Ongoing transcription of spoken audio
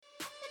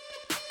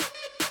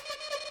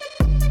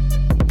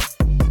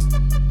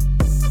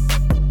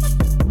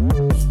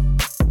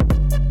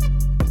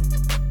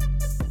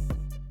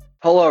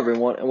Hello,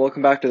 everyone, and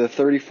welcome back to the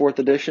 34th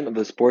edition of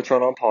the Sports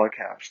Run On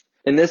podcast.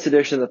 In this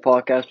edition of the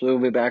podcast, we will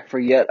be back for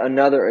yet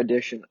another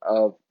edition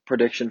of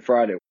Prediction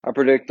Friday. I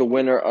predict the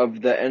winner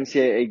of the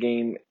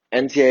NCAA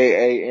and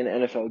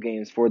NFL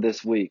games for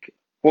this week.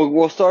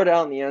 We'll start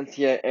out in the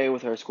NCAA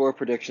with our score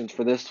predictions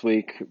for this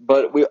week,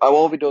 but I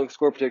will be doing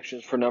score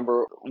predictions for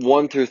number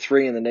 1 through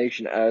 3 in the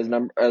nation as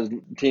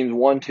teams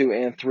 1, 2,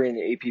 and 3 in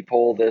the AP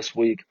poll this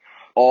week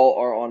all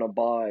are on a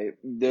bye,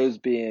 those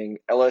being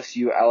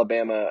LSU,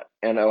 Alabama,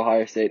 and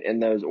Ohio State in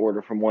those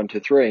order from 1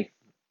 to 3.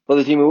 But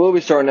the team we will be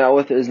starting out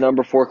with is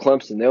number 4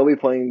 Clemson. They'll be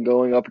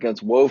going up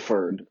against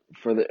Wofford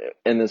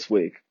in this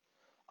week.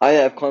 I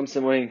have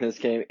Clemson winning this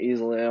game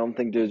easily. I don't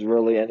think there's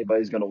really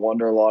anybody's going to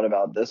wonder a lot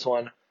about this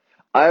one.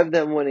 I have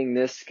them winning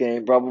this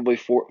game probably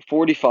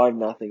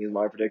 45-0 is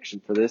my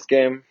prediction for this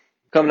game.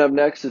 Coming up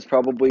next is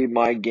probably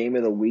my game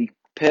of the week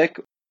pick.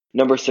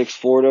 Number 6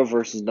 Florida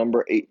versus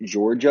number 8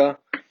 Georgia.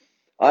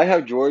 I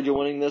have Georgia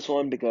winning this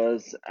one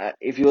because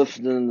if you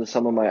listen to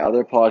some of my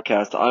other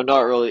podcasts, I'm not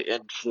really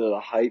into the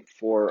hype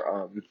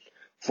for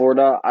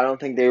Florida. I don't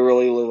think they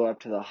really live up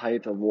to the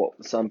hype of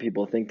what some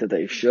people think that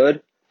they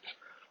should,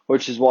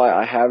 which is why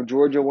I have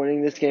Georgia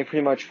winning this game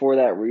pretty much for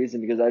that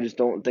reason, because I just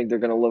don't think they're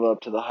going to live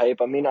up to the hype.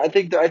 I mean, I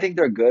think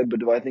they're good, but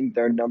do I think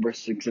they're number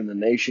 6 in the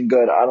nation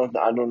good? I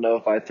don't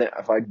know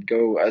if I'd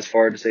go as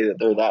far to say that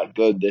they're that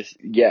good this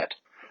yet.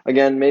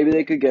 Again, maybe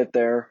they could get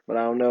there, but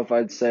I don't know if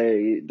I'd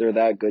say they're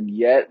that good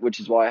yet, which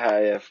is why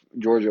I have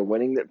Georgia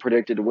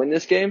predicted to win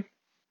this game.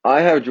 I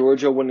have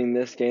Georgia winning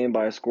this game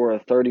by a score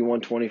of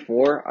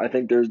 31-24. I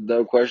think there's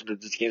no question that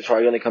this game's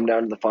probably going to come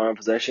down to the final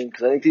possession,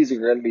 because I think these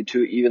are going to be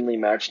two evenly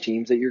matched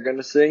teams that you're going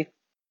to see,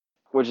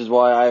 which is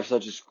why I have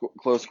such a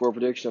close score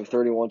prediction of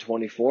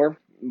 31-24.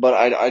 But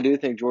I do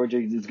think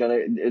Georgia's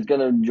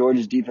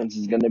defense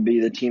is going to be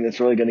the team that's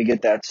really going to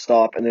get that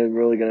stop, and they're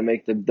really going to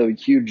make the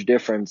huge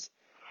difference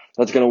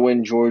that's going to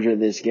win Georgia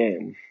this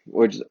game.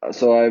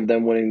 So I have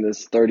them winning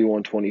this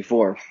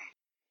 31-24.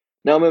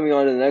 Now moving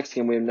on to the next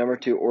game, we have number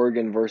 2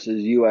 Oregon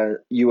versus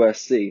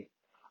USC.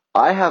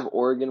 I have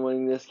Oregon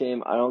winning this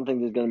game. I don't think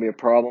there's going to be a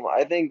problem.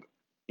 I think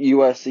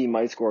USC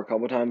might score a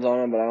couple times on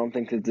them, but I don't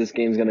think that this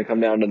game's going to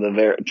come down to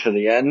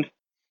the end,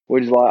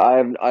 which is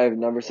why I have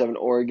number 7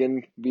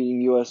 Oregon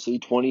beating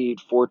USC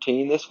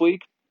 28-14 this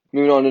week.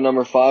 Moving on to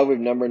number 5, we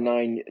have number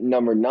 9, we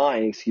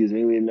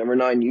have number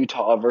 9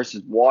 Utah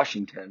versus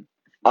Washington.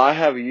 I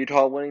have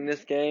Utah winning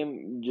this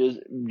game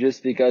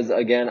just because,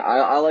 again,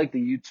 I like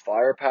the Utes'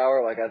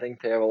 firepower. Like, I think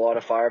they have a lot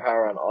of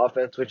firepower on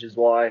offense, which is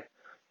why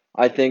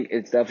I think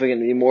it's definitely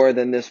going to be more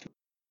than this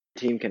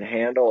team can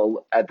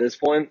handle at this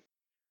point.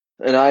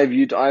 And I have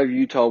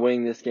Utah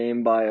winning this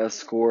game by a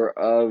score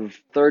of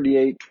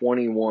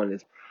 38-21.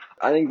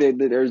 I think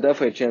there's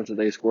definitely a chance that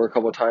they score a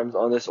couple times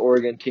on this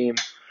Oregon team.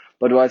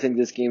 But do I think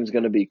this game is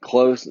going to be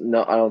close?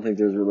 No, I don't think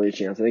there's really a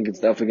chance. I think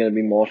it's definitely going to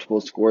be multiple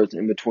scores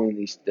in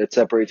between that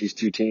separate these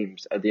two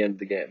teams at the end of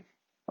the game.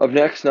 Up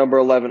next, number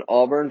 11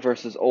 Auburn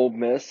versus Ole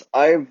Miss.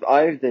 I've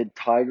the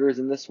Tigers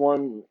in this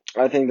one.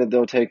 I think that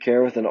they'll take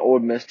care with an Ole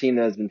Miss team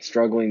that has been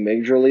struggling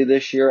majorly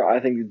this year.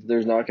 I think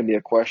there's not going to be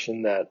a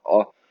question that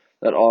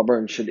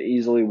Auburn should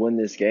easily win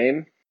this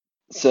game.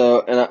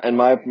 So, and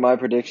my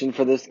prediction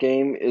for this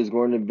game is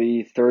going to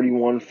be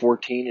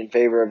 31-14 in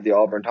favor of the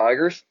Auburn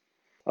Tigers.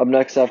 Up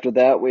next after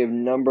that, we have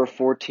number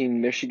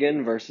 14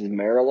 Michigan versus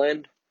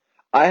Maryland.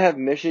 I have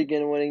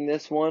Michigan winning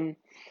this one.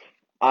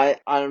 I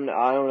don't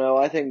know.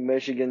 I think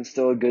Michigan's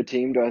still a good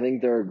team. Do I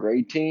think they're a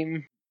great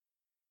team?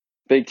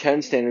 Big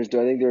Ten standards,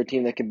 do I think they're a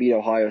team that can beat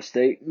Ohio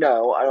State?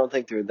 No, I don't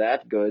think they're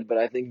that good, but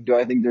do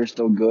I think they're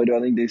still good? Do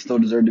I think they still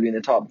deserve to be in the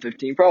top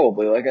 15?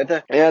 Probably. Like,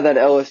 that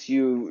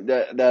LSU,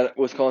 that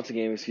Wisconsin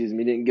game,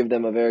 didn't give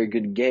them a very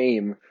good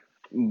game,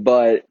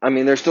 but, I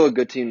mean, they're still a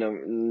good team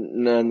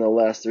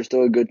nonetheless. They're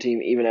still a good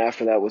team even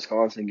after that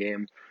Wisconsin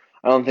game.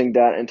 I don't think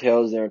that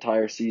entails their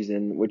entire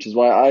season, which is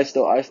why I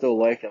still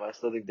like them. I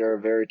still think they're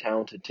a very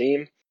talented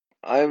team.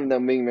 I have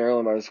them beating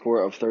Maryland by a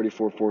score of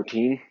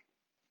 34-14.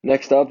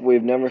 Next up, we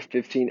have number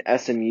 15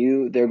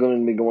 SMU. They're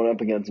going to be going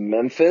up against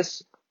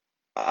Memphis.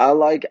 I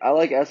like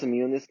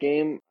SMU in this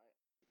game.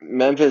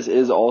 Memphis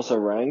is also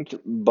ranked,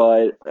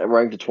 but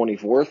ranked to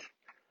 24th,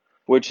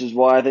 which is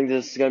why I think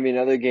this is going to be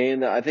another game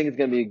that I think it's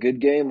going to be a good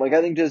game. Like,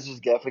 I think this is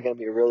definitely going to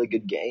be a really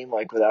good game,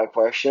 like, without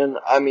question.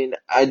 I mean,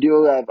 I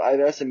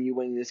have SMU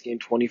winning this game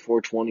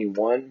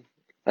 24-21.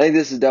 I think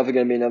this is definitely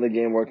going to be another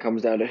game where it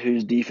comes down to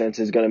whose defense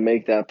is going to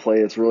make that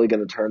play that's really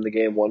going to turn the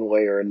game one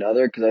way or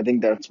another, because I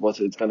think that's what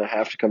it's going to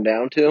have to come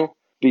down to.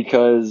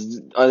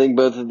 Because I think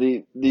both of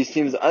these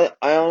teams, I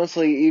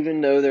honestly,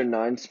 even though they're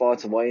 9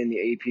 spots away in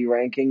the AP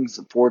rankings,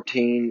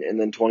 14 and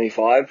then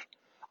 25,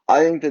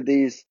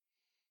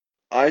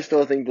 I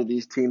still think that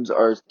these teams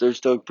they're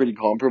still pretty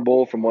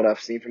comparable from what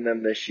I've seen from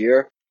them this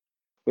year,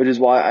 which is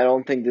why I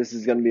don't think this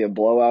is going to be a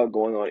blowout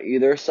going on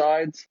either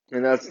sides.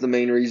 And that's the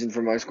main reason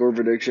for my score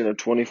prediction of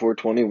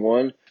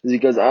 24-21, is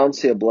because I don't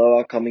see a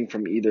blowout coming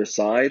from either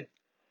side.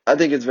 I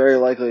think it's very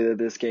likely that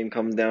this game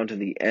comes down to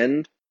the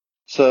end.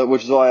 So,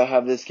 which is why I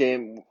have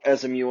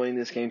SMU winning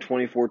this game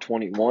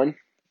 24-21.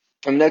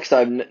 Next, I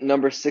have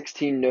number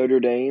 16 Notre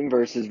Dame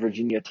versus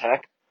Virginia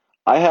Tech.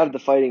 I have the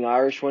Fighting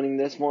Irish winning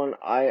this one.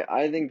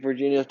 I think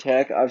Virginia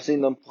Tech, I've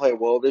seen them play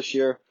well this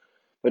year,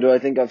 but do I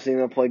think I've seen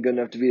them play good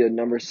enough to beat a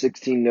number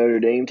 16 Notre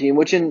Dame team,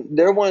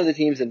 they're one of the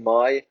teams in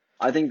my.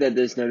 I think that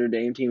this Notre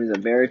Dame team is a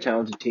very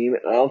talented team,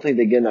 and I don't think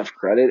they get enough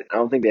credit. I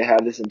don't think they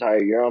have this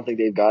entire year. I don't think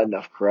they've got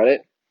enough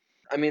credit.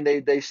 I mean,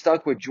 they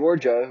stuck with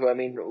Georgia, who I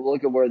mean,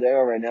 look at where they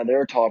are right now.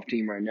 They're a top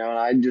team right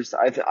now, and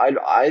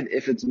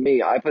if it's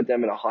me, I put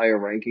them in a higher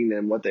ranking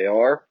than what they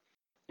are.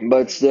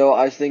 But still,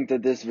 I think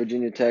that this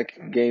Virginia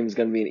Tech game is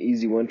going to be an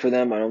easy win for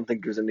them. I don't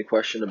think there's any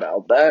question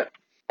about that.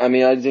 I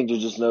mean, I think they're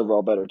just an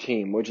overall better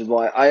team, which is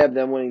why I have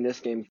them winning this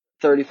game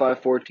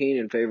 35-14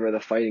 in favor of the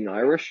Fighting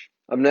Irish.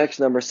 Up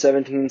next, number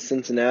 17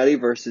 Cincinnati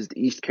versus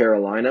East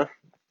Carolina.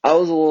 I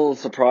was a little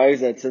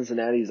surprised that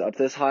Cincinnati's up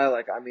this high.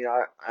 Like, I mean,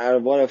 out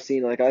of what I've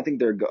seen, like, I think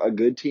they're a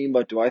good team,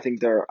 but I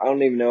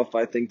don't even know if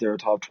I think they're a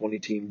top 20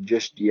 team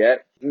just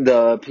yet.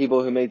 The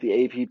people who make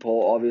the AP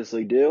poll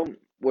obviously do,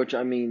 which,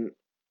 I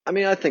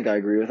think I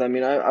agree with. I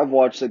mean, I've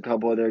watched a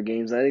couple of their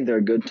games. I think they're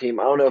a good team.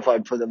 I don't know if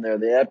I'd put them there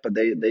yet, but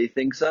they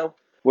think so.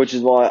 Which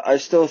is why I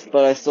still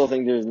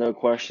think there's no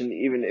question,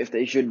 even if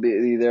they should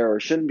be there or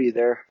shouldn't be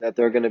there, that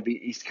they're going to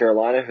beat East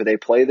Carolina, who they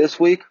play this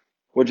week.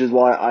 Which is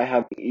why I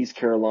have East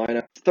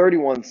Carolina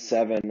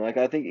 31-7. Like,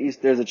 I think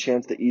there's a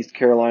chance that East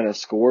Carolina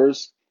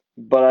scores,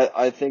 but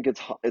I think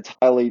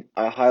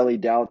I highly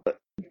doubt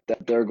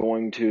that they're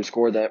going to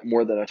score that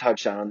more than a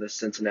touchdown on this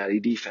Cincinnati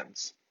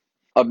defense.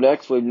 Up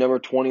next, we have number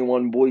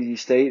 21 Boise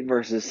State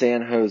versus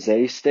San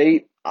Jose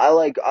State. I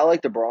like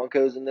the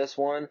Broncos in this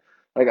one.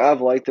 Like, I've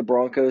liked the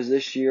Broncos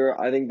this year.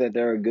 I think that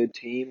they're a good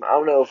team. I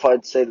don't know if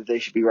I'd say that they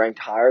should be ranked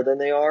higher than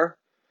they are.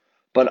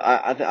 But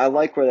I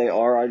like where they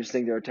are. I just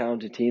think they're a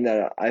talented team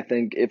that I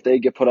think if they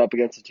get put up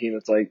against a team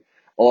that's like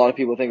a lot of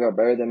people think are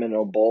better than them in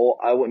a bowl,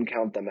 I wouldn't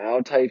count them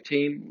out type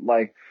team.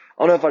 Like,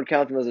 I don't know if I'd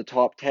count them as a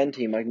top 10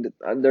 team. Like,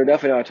 they're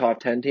definitely not a top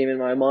 10 team in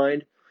my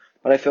mind.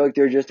 But I feel like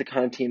they're just the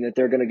kind of team that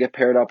they're going to get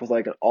paired up with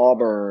like an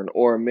Auburn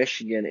or a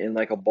Michigan in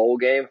like a bowl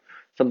game,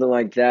 something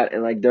like that,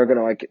 and like they're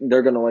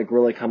gonna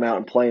really come out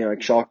and play and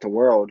like shock the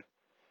world.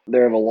 They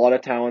have a lot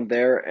of talent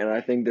there, and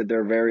I think that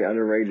they're very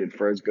underrated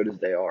for as good as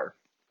they are.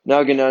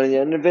 Now getting down to the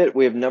end of it,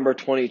 we have number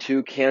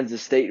 22,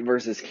 Kansas State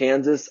versus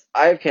Kansas.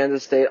 I have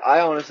Kansas State.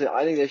 I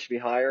think they should be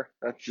higher.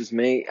 That's just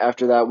me.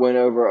 After that win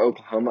over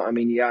Oklahoma, I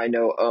mean, yeah, I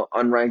know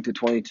unranked to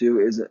 22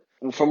 isn't.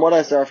 From what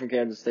I saw from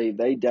Kansas State,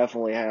 they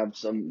definitely have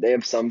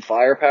some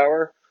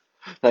firepower,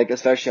 like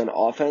especially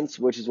on offense,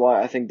 which is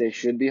why I think they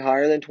should be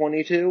higher than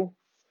 22.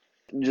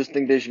 Just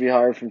think they should be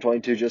higher from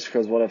 22 just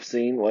because what I've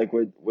seen, like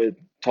with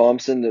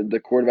Thompson, the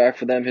quarterback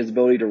for them, his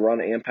ability to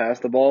run and pass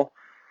the ball.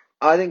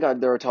 I think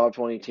they're a top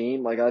 20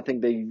 team. Like, I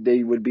think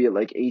they would be at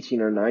like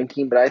 18 or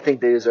 19, but I think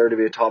they deserve to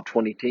be a top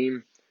 20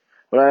 team.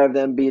 But I have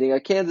them beating a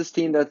Kansas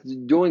team that's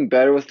doing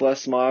better with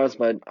less miles,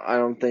 but I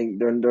don't think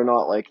they're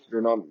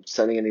not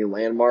setting any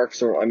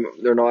landmarks or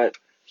they're not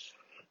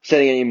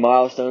setting any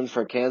milestones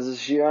for Kansas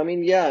this year. I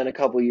mean, yeah, in a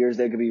couple of years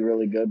they could be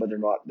really good, but they're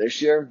not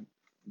this year,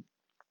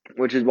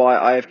 which is why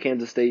I have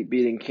Kansas State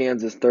beating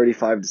Kansas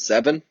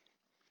 35-7.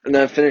 And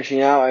then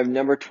finishing out, I have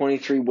number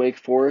 23 Wake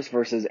Forest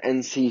versus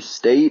NC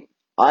State.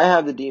 I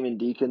have the Demon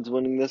Deacons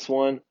winning this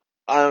one.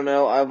 I don't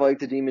know. I've liked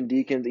the Demon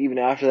Deacons even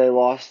after they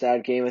lost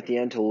that game at the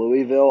end to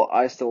Louisville.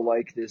 I still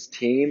like this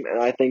team,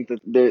 and I think that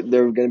they're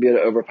going to be able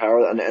to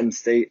overpower an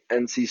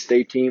NC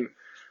State team.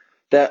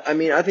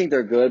 I think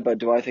they're good, but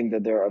do I think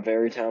that they're a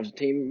very talented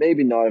team?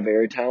 Maybe not a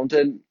very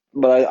talented,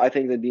 but I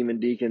think the Demon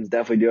Deacons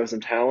definitely do have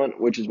some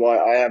talent, which is why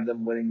I have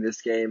them winning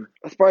this game.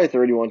 It's probably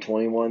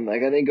 31-21.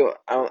 Like,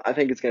 I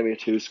think it's going to be a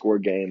two-score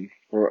game,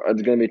 or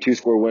it's going to be a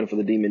two-score win for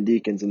the Demon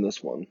Deacons in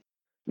this one.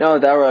 Now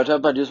with that wrapped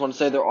up, I just want to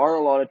say there are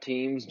a lot of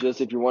teams,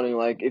 just if you're wondering,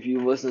 like, if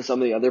you listen to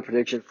some of the other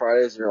prediction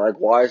Fridays and you're like,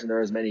 why isn't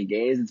there as many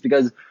games? It's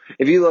because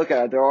if you look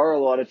at it, there are a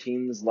lot of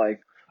teams, like,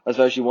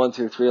 especially 1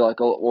 through 3,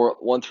 or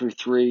 1 through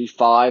 3,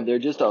 5, there are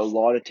just a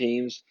lot of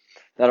teams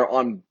that are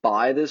on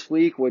bye this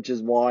week, which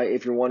is why,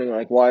 if you're wondering,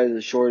 like, why is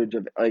a shortage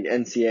of, like,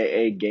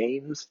 NCAA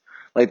games,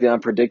 like, that I'm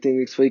predicting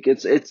this week,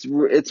 it's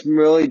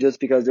really just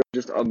because there's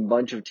just a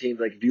bunch of teams,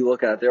 like, if you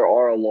look at it, there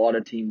are a lot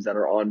of teams that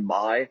are on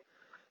bye.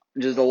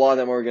 Just a lot of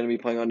them are going to be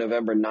playing on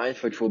November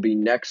 9th, which will be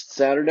next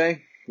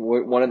Saturday.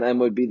 One of them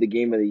would be the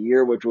game of the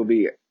year, which will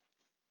be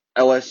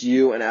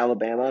LSU and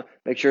Alabama.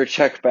 Make sure to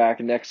check back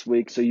next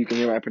week so you can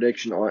hear my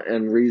prediction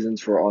and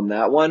reasons for on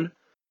that one.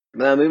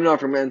 Now, moving on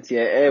from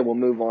NCAA, we'll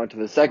move on to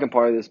the second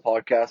part of this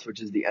podcast,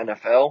 which is the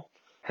NFL.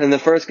 And the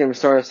first game to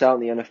start us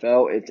out in the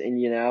NFL, it's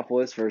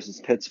Indianapolis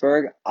versus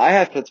Pittsburgh. I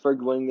have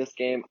Pittsburgh winning this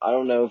game. I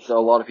don't know if a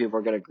lot of people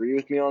are going to agree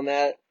with me on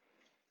that.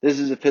 This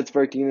is a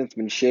Pittsburgh team that's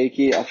been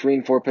shaky. A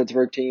 3-4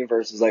 Pittsburgh team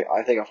versus like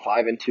I think a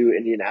 5-2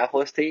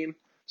 Indianapolis team.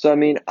 So I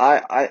mean,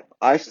 I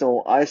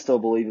still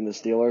believe in the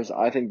Steelers.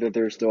 I think that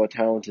they're still a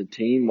talented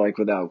team, like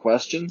without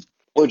question.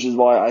 Which is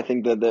why I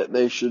think that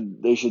they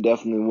should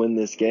definitely win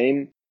this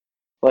game.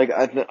 Like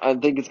I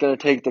think it's gonna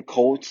take the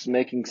Colts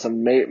making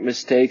some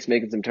mistakes,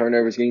 making some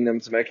turnovers, getting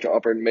them some extra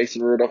upper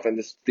Mason Rudolph and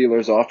the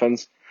Steelers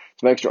offense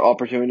some extra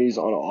opportunities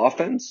on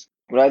offense.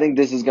 But I think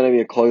this is going to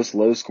be a close,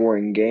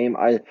 low-scoring game.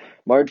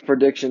 My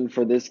prediction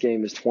for this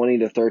game is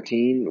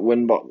 20-13,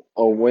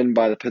 win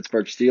by the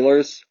Pittsburgh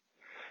Steelers.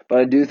 But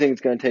I do think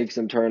it's going to take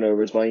some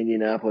turnovers by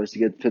Indianapolis to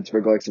get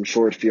Pittsburgh like some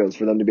short fields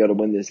for them to be able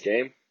to win this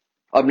game.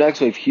 Up next,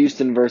 we have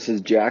Houston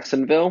versus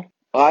Jacksonville.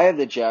 I have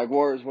the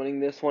Jaguars winning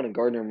this one and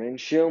Gardner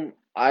Minshew.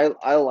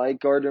 I like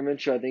Gardner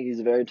Minshew. I think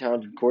he's a very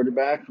talented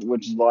quarterback,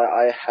 which is why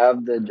I have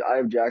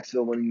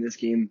Jacksonville winning this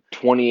game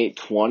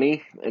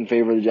 28-20 in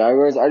favor of the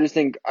Jaguars. I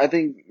think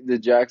the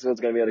Jacksonville's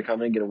going to be able to come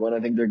in and get a win. I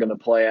think they're going to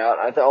play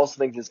out. Also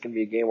think this is going to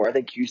be a game where I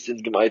think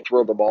Houston's going to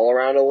throw the ball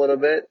around a little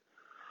bit.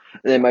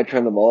 And they might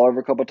turn the ball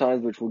over a couple of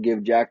times, which will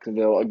give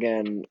Jacksonville,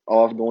 again,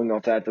 going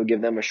off that, they'll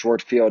give them a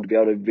short field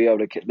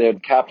to they'll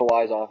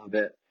capitalize off of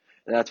it.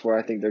 And that's where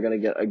I think they're going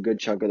to get a good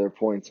chunk of their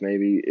points.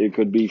 Maybe it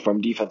could be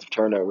from defensive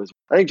turnovers.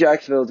 I think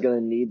Jacksonville is going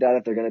to need that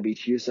if they're going to beat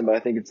Houston, but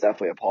I think it's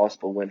definitely a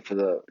possible win for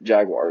the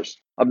Jaguars.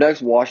 Up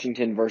next,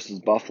 Washington versus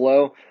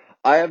Buffalo.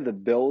 I have the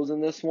Bills in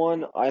this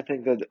one. I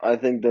think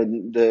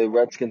the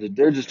Redskins,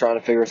 they're just trying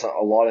to figure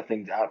a lot of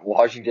things out in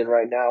Washington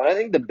right now. And I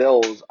think the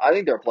Bills, I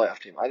think they're a playoff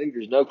team. I think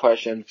there's no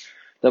question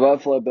the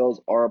Buffalo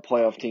Bills are a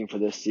playoff team for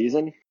this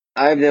season.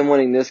 I have them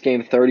winning this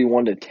game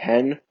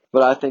 31-10.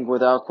 But I think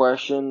without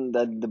question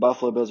that the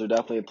Buffalo Bills are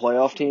definitely a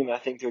playoff team. I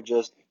think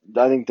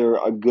they're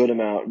a good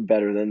amount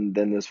better than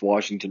this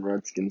Washington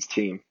Redskins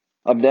team.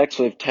 Up next,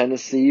 we have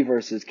Tennessee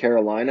versus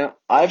Carolina.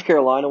 I have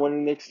Carolina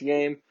winning this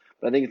game,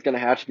 but I think it's going to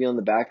have to be on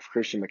the back of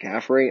Christian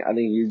McCaffrey. I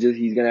think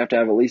he's going to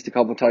have at least a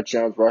couple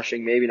touchdowns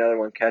rushing, maybe another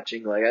one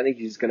catching. I think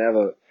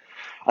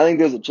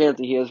there's a chance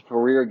that he has a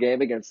career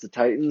game against the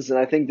Titans, and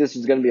I think this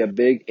is going to be a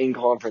big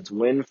in-conference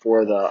win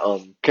for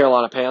the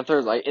Carolina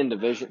Panthers, in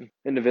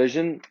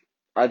division.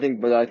 I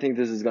think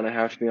this is going to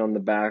have to be on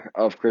the back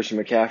of Christian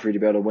McCaffrey to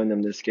be able to win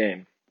them this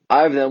game.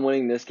 I have them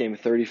winning this game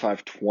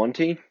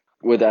 35-20.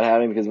 With that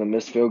happening because of a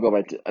missed field goal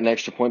by an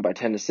extra point by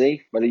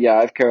Tennessee. But yeah,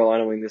 I have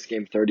Carolina winning this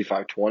game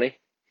 35-20.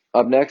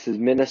 Up next is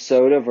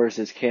Minnesota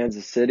versus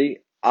Kansas City.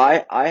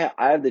 I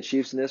have the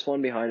Chiefs in this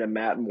one behind a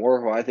Matt Moore,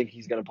 who I think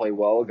he's going to play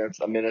well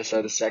against a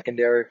Minnesota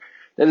secondary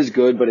that is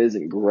good but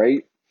isn't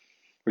great,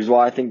 which is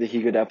why I think that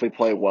he could definitely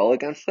play well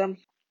against them.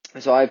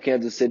 So I have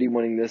Kansas City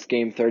winning this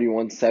game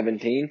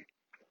 31-17.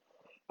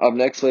 Up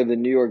next, we have the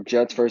New York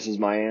Jets versus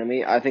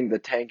Miami. I think the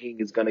tanking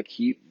is going to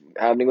keep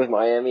happening with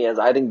Miami, as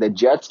I think the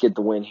Jets get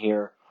the win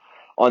here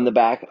on the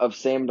back of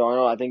Sam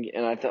Darnold. I think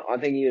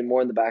even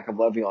more on the back of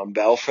Le'Veon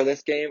Bell for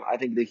this game. I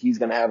think that he's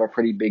going to have a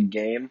pretty big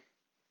game.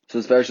 So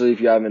especially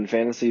if you have him in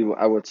fantasy,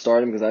 I would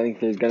start him because I think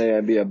there's going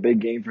to be a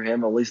big game for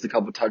him, at least a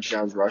couple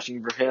touchdowns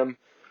rushing for him.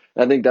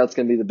 And I think that's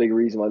going to be the big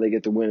reason why they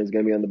get the win is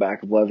going to be on the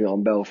back of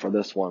Le'Veon Bell for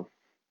this one.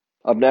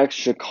 Up next,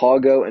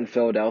 Chicago and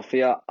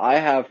Philadelphia. I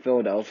have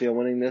Philadelphia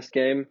winning this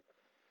game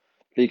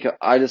because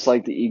I just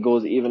like the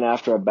Eagles, even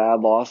after a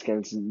bad loss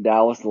against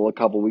Dallas a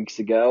couple weeks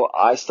ago.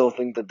 I still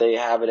think that they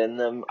have it in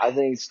them. I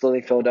still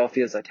think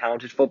Philadelphia is a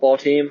talented football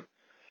team.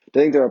 Do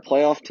I think they're a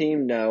playoff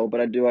team? No, but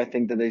I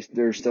think that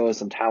there still is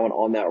some talent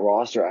on that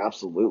roster,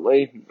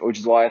 absolutely, which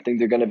is why I think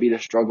they're going to beat a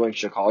struggling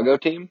Chicago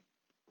team.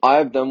 I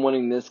have them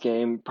winning this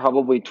game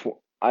 28-14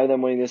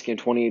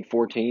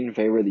 in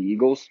favor of the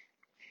Eagles.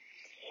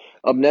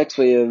 Up next,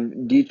 we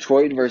have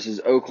Detroit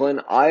versus Oakland.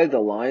 I have the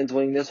Lions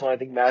winning this one. I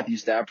think Matthew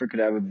Stafford could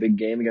have a big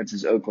game against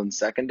his Oakland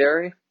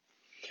secondary,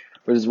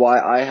 which is why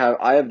I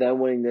have them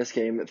winning this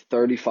game at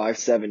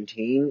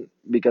 35-17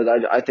 because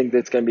I think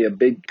that's going to be a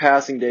big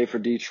passing day for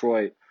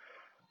Detroit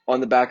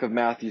on the back of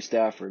Matthew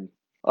Stafford.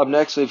 Up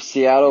next, we have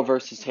Seattle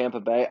versus Tampa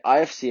Bay. I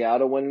have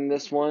Seattle winning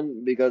this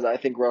one because I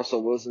think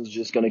Russell Wilson's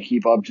just going to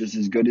keep up just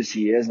as good as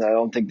he is, and I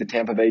don't think the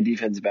Tampa Bay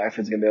defensive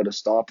backfield is going to be able to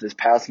stop this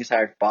passing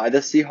attack by the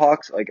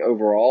Seahawks,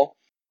 overall,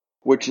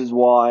 which is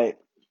why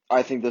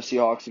I think the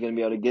Seahawks are going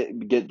to be able to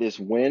get this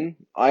win.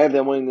 I have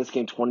them winning this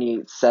game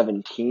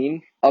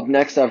 28-17. Up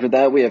next after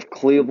that, we have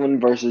Cleveland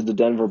versus the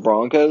Denver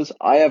Broncos.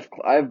 I have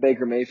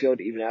Baker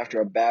Mayfield, even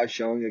after a bad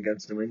showing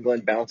against New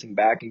England, bouncing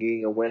back and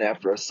getting a win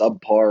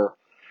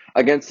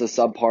against a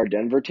subpar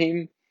Denver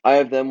team. I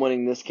have them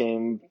winning this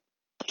game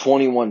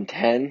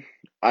 21-10.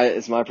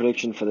 It's my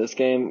prediction for this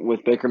game,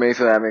 with Baker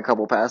Mayfield having a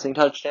couple passing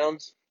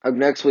touchdowns. Up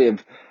next, we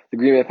have the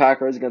Green Bay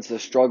Packers against the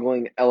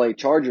struggling LA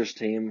Chargers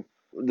team.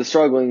 The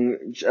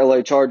struggling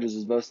LA Chargers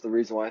is most of the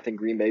reason why I think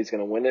Green Bay is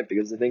going to win it,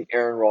 because I think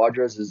Aaron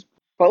Rodgers is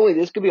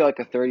this could be like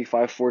a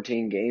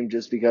 35-14 game,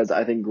 just because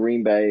I think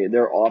Green Bay,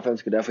 their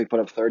offense could definitely put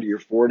up 30 or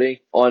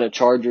 40 on a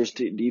Chargers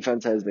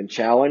defense that has been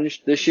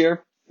challenged this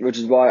year, which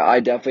is why I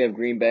definitely have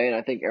Green Bay, and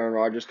I think Aaron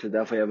Rodgers could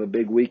definitely have a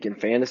big week in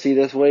fantasy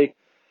this week,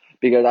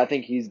 because I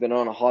think he's been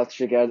on a hot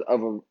streak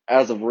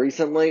as of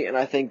recently, and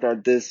I think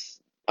that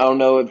I don't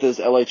know if this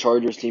LA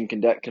Chargers team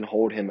can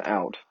hold him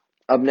out.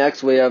 Up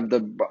next, we have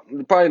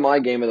probably my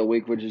game of the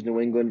week, which is New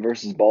England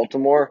versus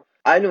Baltimore.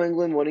 I have New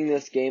England winning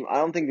this game. I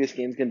don't think this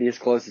game's going to be as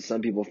close as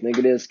some people think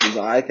it is, because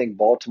I think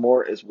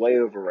Baltimore is way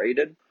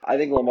overrated. I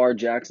think Lamar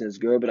Jackson is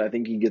good, but I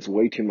think he gets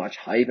way too much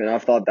hype, and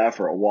I've thought that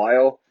for a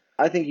while.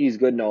 I think he's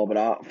good and all,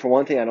 but for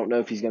one thing, I don't know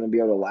if he's going to be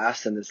able to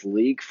last in this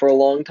league for a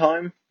long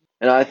time.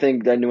 And I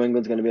think that New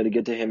England's going to be able to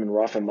get to him and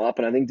rough him up.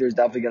 And I think there's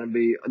definitely going to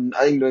be,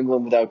 I think New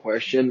England without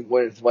question,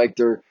 when it's like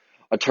they're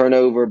a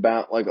turnover,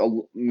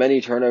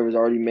 many turnovers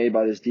already made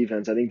by this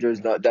defense. I think there's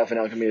definitely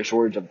not going to be a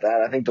shortage of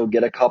that. I think they'll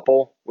get a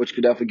couple, which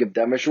could definitely give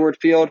them a short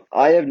field.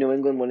 I have New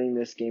England winning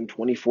this game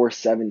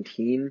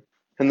 24-17.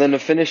 And then to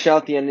finish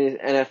out the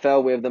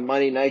NFL, we have the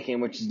Monday night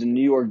game, which is the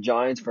New York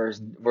Giants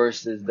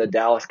versus the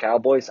Dallas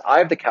Cowboys. I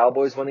have the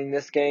Cowboys winning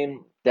this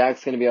game.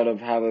 Dak's going to be able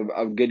to have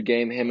a good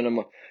game. Him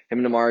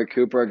and Amari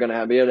Cooper are going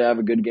to be able to have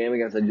a good game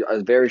against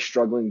a very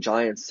struggling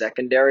Giants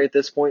secondary at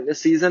this point in the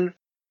season.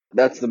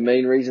 That's the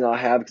main reason I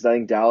have, because I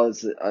think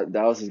Dallas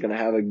is going to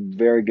have a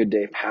very good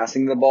day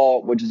passing the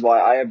ball, which is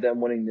why I have them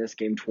winning this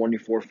game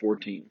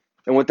 24-14.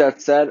 And with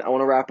that said, I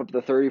want to wrap up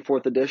the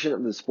 34th edition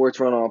of the Sports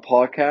Run On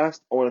podcast.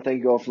 I want to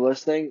thank you all for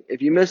listening.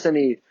 If you missed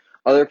any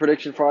other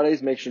Prediction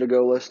Fridays, make sure to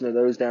go listen to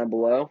those down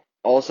below.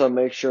 Also,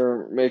 make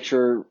sure,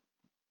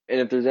 and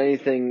if there's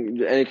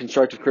any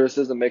constructive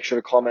criticism, make sure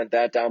to comment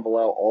that down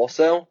below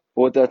also.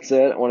 But with that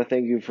said, I want to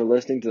thank you for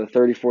listening to the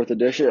 34th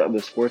edition of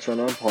the Sports Run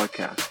On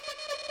podcast.